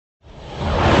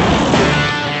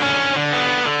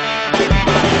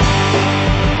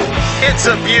It's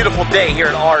a beautiful day here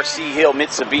at RC Hill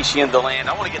Mitsubishi in DeLand.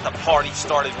 I want to get the party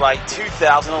started right.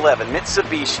 2011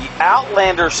 Mitsubishi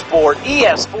Outlander Sport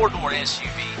ES 4-door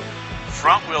SUV,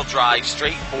 front-wheel drive,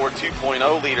 straightforward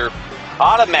 2.0 liter,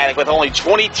 automatic with only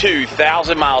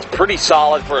 22,000 miles. Pretty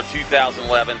solid for a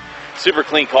 2011. Super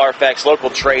clean CARFAX, local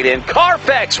trade-in.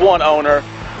 CARFAX one owner.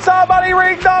 Somebody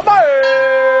ring the bell!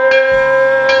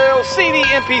 CD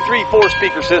MP3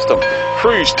 4-speaker system,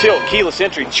 cruise, tilt, keyless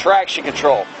entry, traction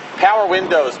control, power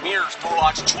windows, mirrors, door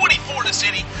locks, 24 in the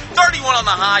city, 31 on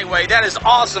the highway. That is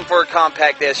awesome for a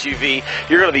compact SUV.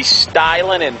 You're going to be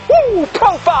styling and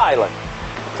profiling.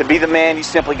 To be the man, you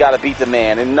simply got to beat the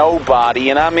man, and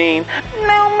nobody, and I mean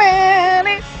no man,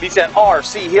 beats that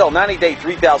RC Hill 90-day,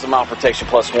 3,000-mile protection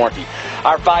plus warranty.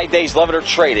 Our 5 days, love it or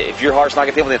trade it. If your heart's not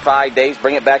going to feel within 5 days,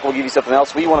 bring it back. We'll give you something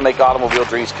else. We want to make automobile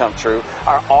dreams come true.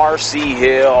 Our RC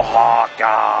Hill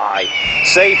Hawkeye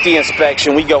safety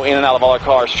inspection. We go in and out of all our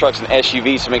cars, trucks, and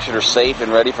SUVs to make sure they're safe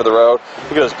and ready for the road.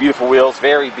 Look at those beautiful wheels,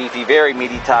 very beefy, very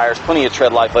meaty tires, plenty of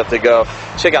tread life left to go.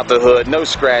 Check out the hood, no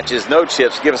scratches, no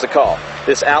chips. Give us a call.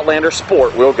 This Outlander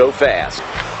Sport will go fast.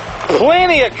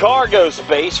 Plenty of cargo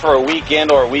space for a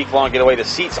weekend or a week-long getaway. The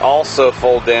seats also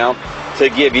fold down to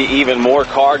give you even more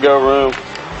cargo room.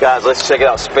 Guys, let's check it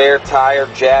out. Spare tire,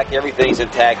 jack, everything's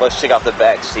intact. Let's check out the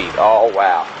back seat. Oh,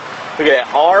 wow. Look at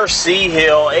that RC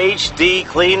Hill HD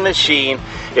clean machine.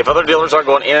 If other dealers are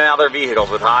going in and out of their vehicles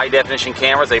with high-definition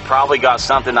cameras, they probably got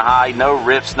something to hide. No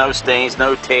rips, no stains,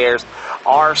 no tears.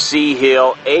 RC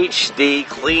Hill HD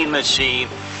clean machine.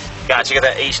 Guys, check out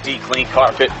that HD clean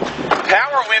carpet.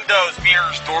 Power windows,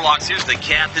 mirrors, door locks. Here's the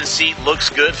captain's seat. Looks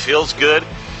good, feels good.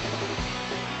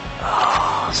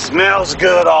 Oh, smells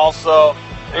good also.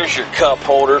 There's your cup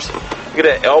holders. Look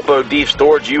at that elbow deep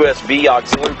storage USB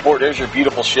auxiliary port. There's your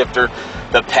beautiful shifter.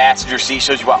 The passenger seat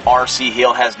shows you why RC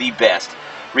Hill has the best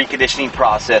reconditioning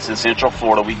process in Central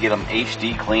Florida. We get them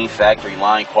HD clean, factory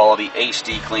line quality,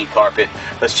 HD clean carpet.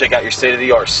 Let's check out your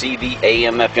state-of-the-art CD,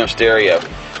 AM, FM stereo.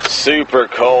 Super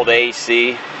cold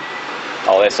AC.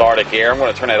 Oh, that's Arctic air. I'm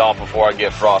going to turn that off before I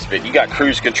get frostbite. You got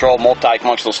cruise control,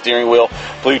 multifunctional steering wheel,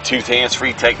 Bluetooth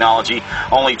hands-free technology,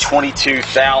 only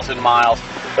 22,000 miles.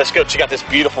 Let's go check out this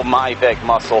beautiful MyVec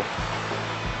muscle.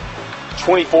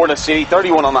 24 in the city,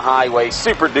 31 on the highway,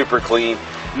 super duper clean.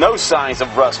 No signs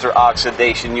of rust or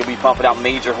oxidation. You'll be pumping out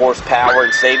major horsepower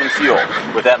and saving fuel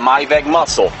with that MyVec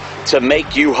muscle to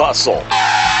make you hustle.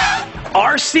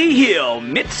 RC Hill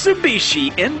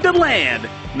Mitsubishi in DeLand,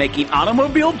 making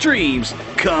automobile dreams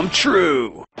come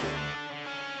true.